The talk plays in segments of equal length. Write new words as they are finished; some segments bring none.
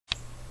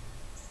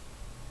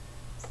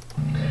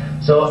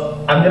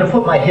So I'm going to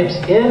put my hips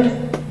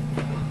in,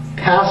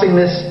 passing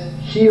this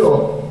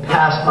heel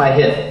past my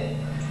hip.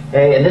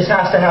 Okay, and this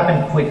has to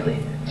happen quickly.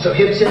 So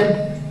hips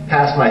in,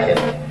 past my hip.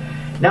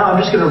 Now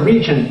I'm just going to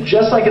reach, and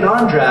just like an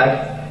arm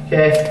drag,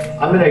 okay,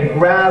 I'm going to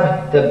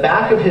grab the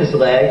back of his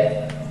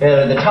leg,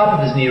 the top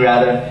of his knee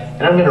rather,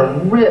 and I'm going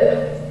to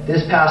rip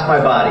this past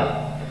my body.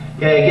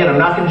 Okay, again, I'm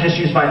not going to just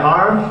use my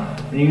arm, I'm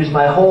going to use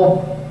my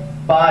whole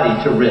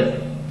body to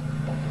rip.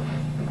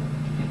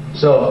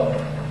 So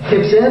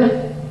hips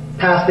in,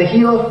 past the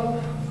heel,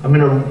 I'm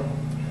going to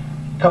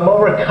come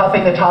over,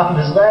 cupping the top of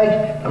his leg,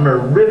 I'm going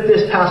to rip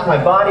this past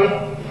my body,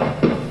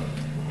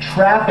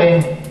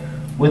 trapping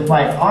with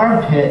my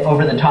armpit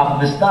over the top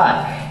of his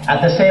thigh.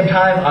 At the same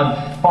time,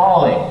 I'm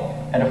falling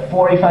at a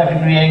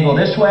 45-degree angle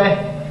this way,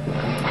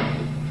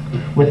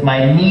 with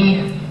my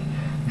knee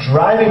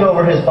driving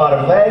over his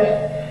bottom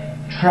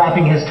leg,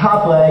 trapping his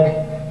top leg.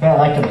 And I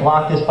like to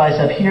block this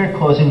bicep here,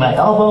 closing my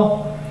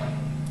elbow.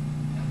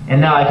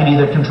 And now I can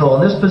either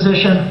control in this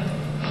position,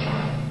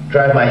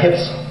 drive my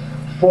hips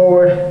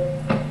forward,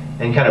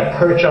 and kind of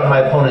perch on my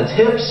opponent's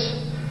hips,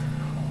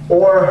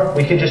 or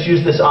we can just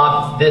use this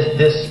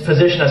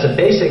position as a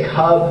basic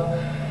hub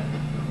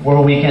where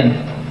we can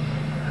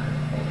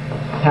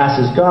pass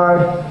his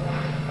guard,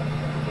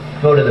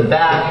 go to the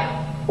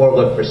back, or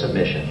look for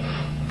submission.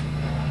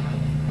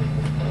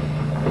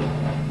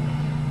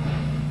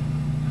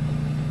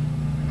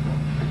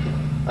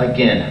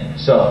 Again,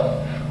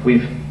 so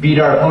we've beat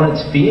our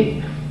opponent's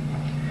feet.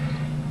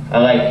 I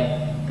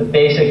like the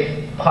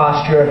basic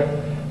posture,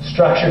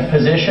 structured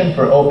position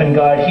for open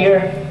guard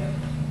here.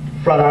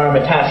 Front arm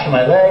attached to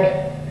my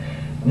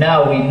leg.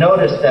 Now we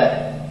notice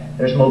that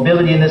there's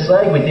mobility in this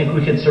leg. We think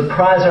we can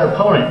surprise our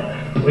opponent.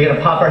 We're going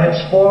to pop our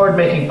hips forward,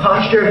 making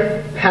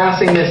posture,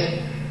 passing this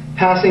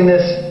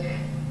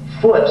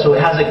foot so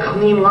it has a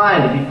clean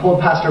line to be pulled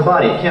past our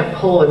body. It can't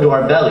pull into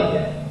our belly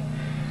here.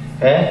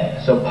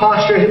 Okay? So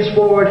posture, hips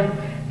forward,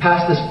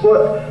 past this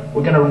foot.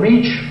 We're going to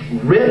reach,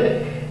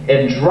 rip,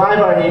 and drive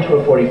our knee to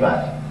a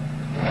 45.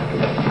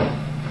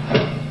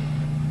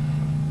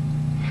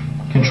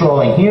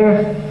 Controlling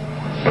here,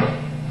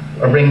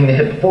 or bringing the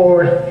hip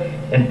forward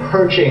and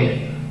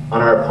perching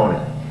on our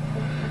opponent.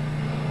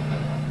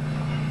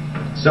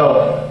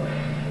 So,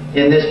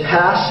 in this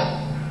pass,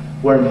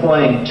 we're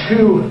employing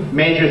two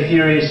major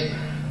theories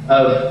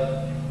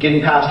of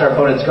getting past our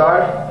opponent's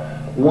guard.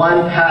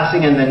 One,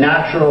 passing in the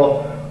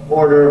natural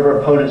order of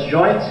our opponent's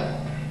joints,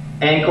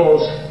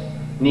 ankles,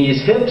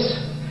 knees, hips.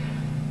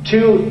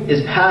 Two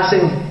is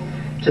passing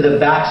to the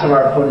backs of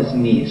our opponent's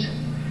knees.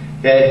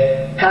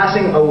 Okay?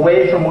 Passing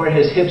away from where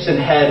his hips and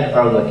head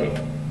are looking.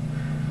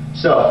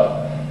 So,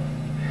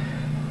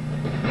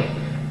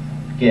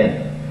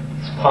 again,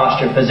 it's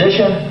posture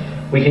position.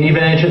 We can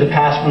even enter the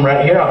pass from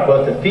right here off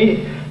both the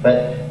feet,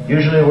 but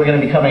usually we're going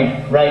to be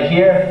coming right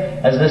here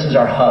as this is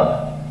our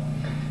hub.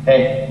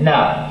 Okay,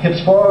 now,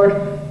 hips forward,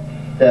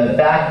 the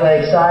back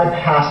leg side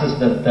passes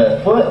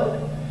the foot,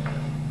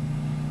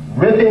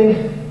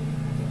 ripping,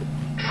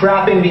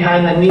 trapping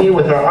behind the knee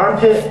with our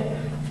armpit,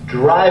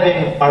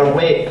 driving our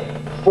weight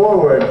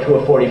forward to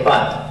a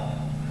 45,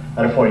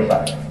 at a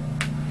 45.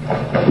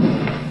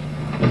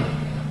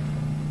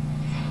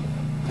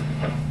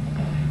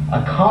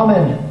 A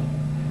common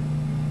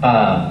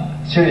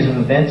series of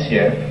events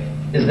here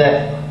is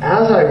that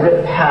as I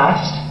rip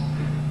past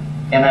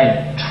and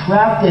I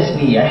trap this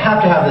knee, I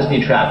have to have this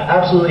knee trapped,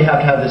 absolutely have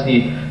to have this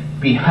knee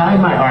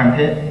behind my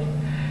armpit.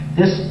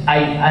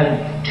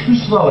 I'm too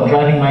slow at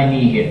driving my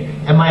knee here,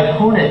 and my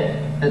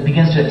opponent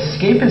begins to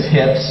escape his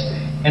hips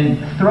and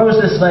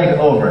throws this leg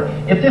over.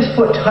 If this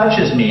foot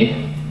touches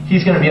me,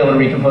 he's going to be able to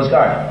recompose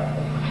guard,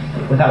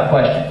 without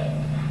question.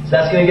 So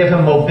that's going to give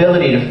him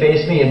mobility to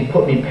face me and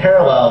put me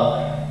parallel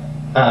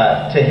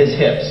to his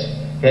hips,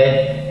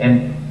 okay?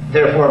 And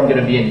therefore I'm going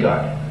to be in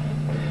guard.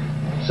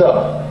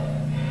 So,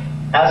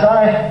 as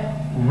I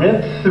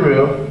rip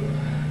through,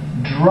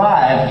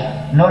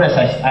 drive, notice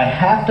I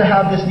have to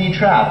have this knee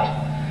trapped,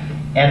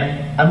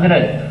 and I'm going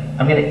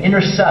to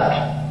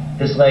intercept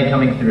this leg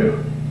coming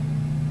through.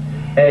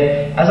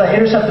 Okay? As I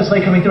intercept this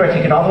leg coming through, I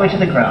take it all the way to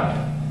the ground.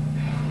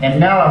 And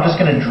now I'm just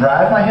going to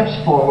drive my hips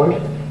forward,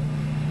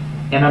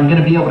 and I'm going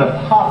to be able to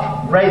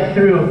pop right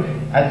through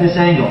at this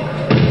angle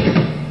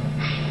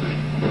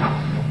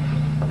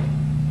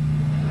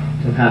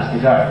to pass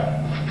the guard.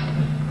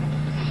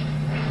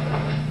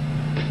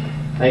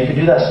 Now you can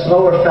do that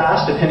slow or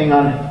fast depending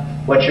on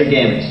what your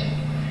game is.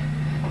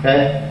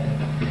 Okay?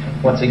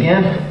 Once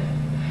again,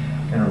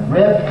 I'm going to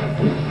rip.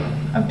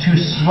 I'm too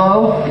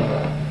slow.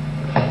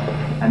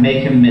 I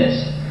make him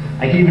miss.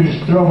 I can even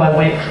just throw my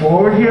weight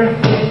forward here.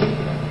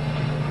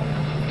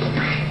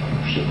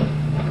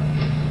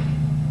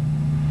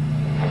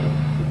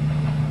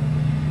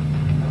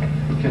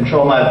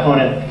 Control my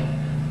opponent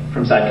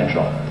from side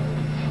control.